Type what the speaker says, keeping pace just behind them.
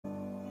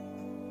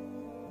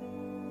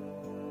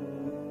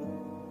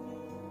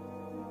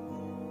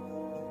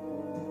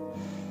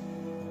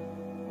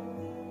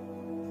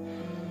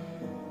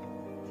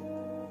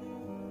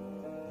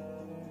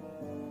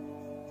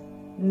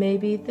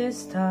Maybe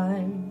this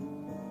time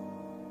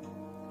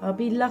I'll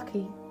be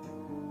lucky.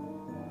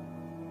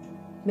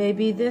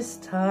 Maybe this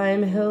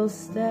time he'll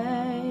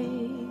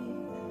stay.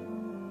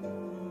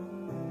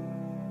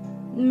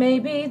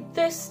 Maybe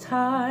this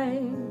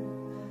time,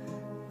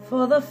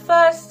 for the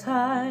first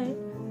time,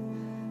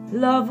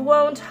 love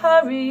won't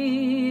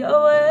hurry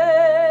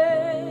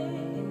away.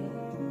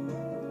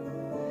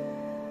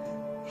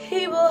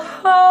 He will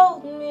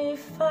hold me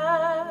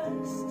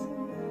fast.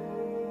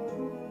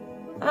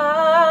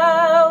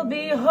 I'll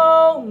be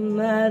home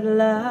at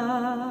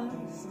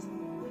last.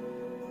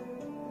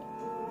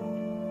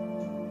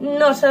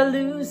 Not a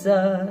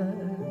loser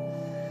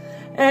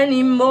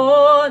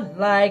anymore,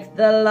 like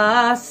the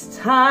last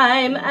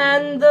time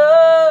and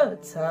the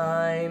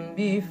time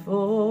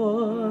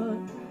before.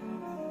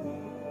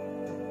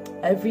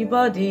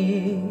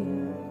 Everybody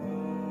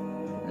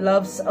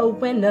loves a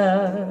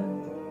winner,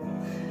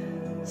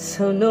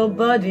 so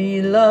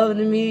nobody loved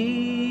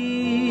me.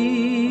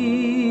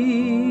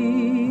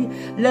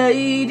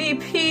 Lady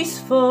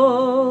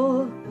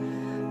peaceful,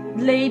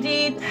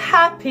 lady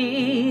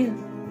happy,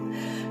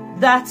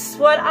 that's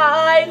what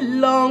I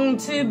long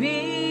to be.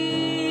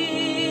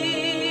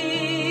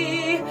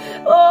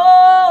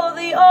 Oh,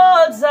 the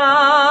odds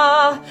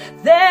are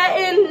they're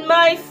in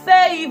my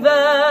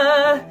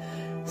favor.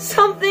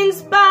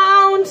 Something's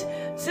bound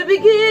to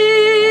begin.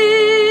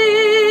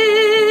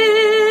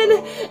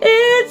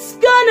 It's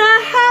gonna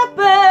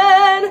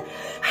happen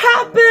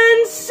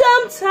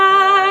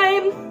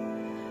sometime.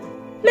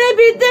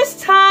 Maybe this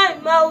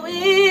time I'll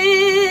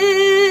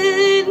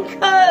win,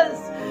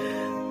 'cause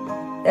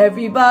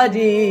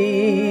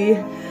everybody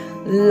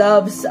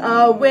loves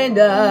a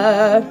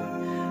winner,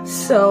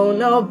 so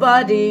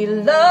nobody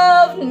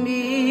loved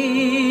me.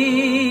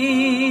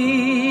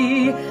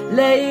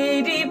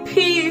 Lady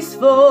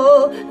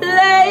peaceful,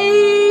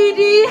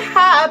 lady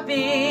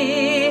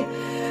happy,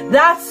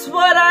 that's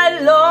what I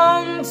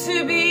long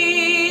to be.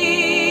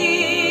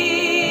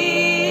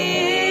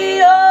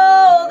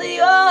 Oh, the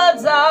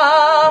odds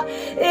are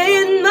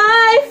in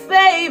my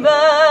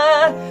favor.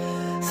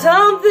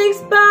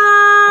 Something's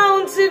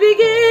bound to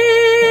begin.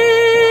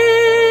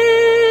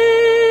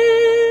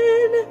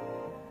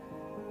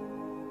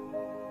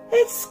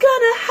 It's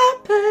gonna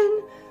happen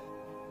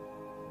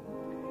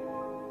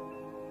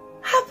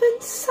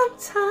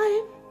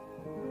sometime.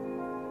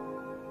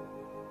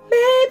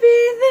 Maybe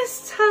this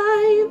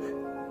time.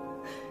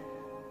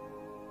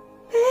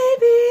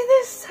 Maybe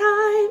this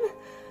time.